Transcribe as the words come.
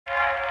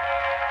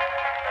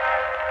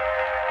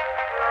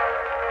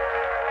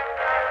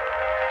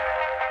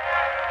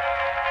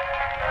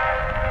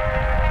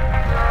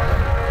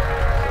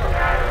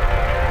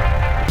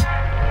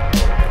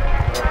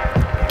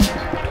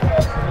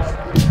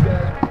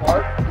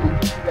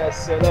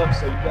guys set up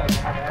so you guys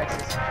have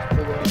access to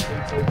pull up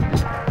things open.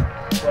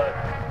 But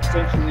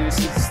essentially, this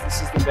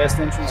is the best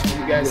entrance for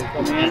you guys to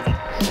come in.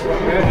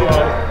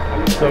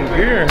 Some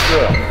beer and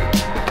stuff.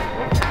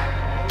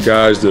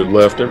 Guys that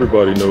left,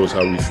 everybody knows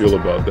how we feel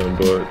about them,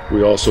 but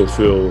we also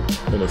feel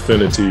an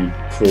affinity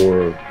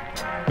for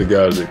the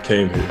guys that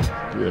came here.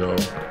 You know,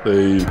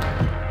 they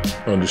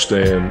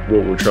understand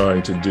what we're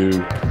trying to do.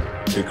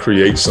 It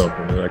creates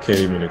something, and I can't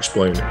even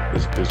explain it.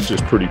 It's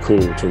just pretty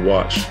cool to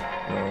watch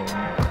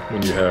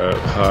when you have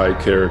high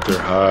character,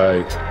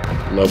 high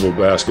level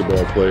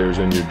basketball players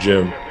in your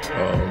gym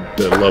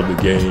that love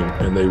the game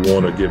and they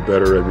want to get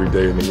better every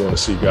day and they want to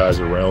see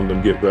guys around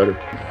them get better.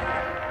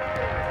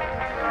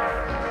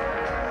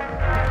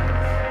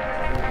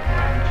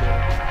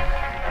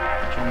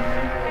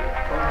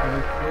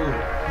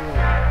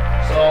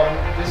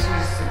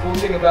 Cool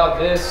thing about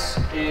this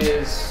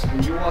is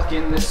when you walk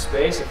in this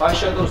space, if I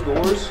shut those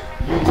doors,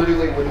 you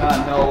literally would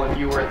not know if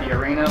you were at the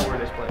arena or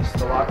this place.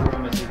 The locker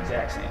room is the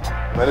exact same.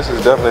 Man, this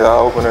is definitely an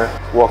eye-opener.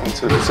 Walking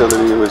to the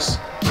facility, it's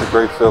a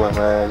great feeling,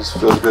 man. It just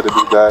feels good to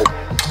be back.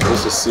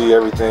 Just to see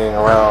everything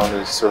around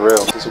is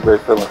surreal. It's a great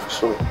feeling for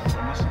sure.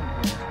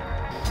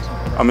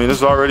 I mean,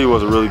 this already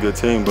was a really good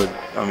team, but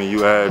I mean,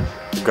 you add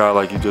a guy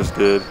like you just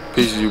did,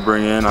 pieces you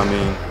bring in. I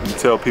mean, you can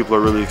tell people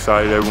are really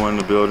excited. Everyone in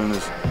the building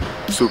is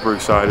super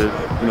excited,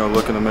 you know,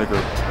 looking to make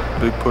a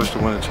big push to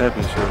win a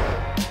championship.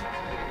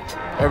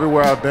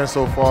 Everywhere I've been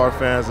so far,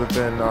 fans have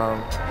been,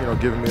 you know,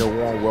 giving me a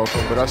warm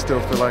welcome, but I still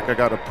feel like I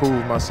got to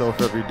prove myself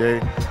every day.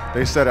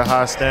 They set a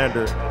high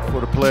standard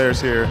for the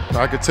players here.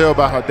 I could tell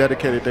by how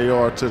dedicated they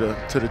are to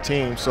the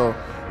team, so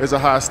there's a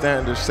high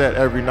standard set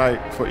every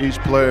night for each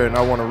player, and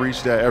I want to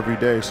reach that every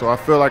day. So I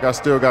feel like I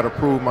still got to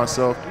prove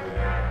myself.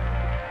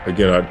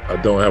 Again, I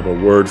don't have a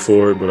word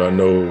for it, but I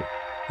know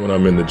when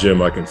I'm in the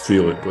gym, I can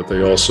feel it, but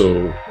they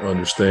also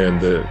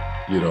understand that,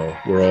 you know,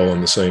 we're all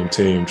on the same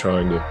team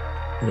trying to,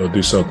 you know,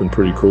 do something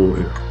pretty cool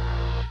here.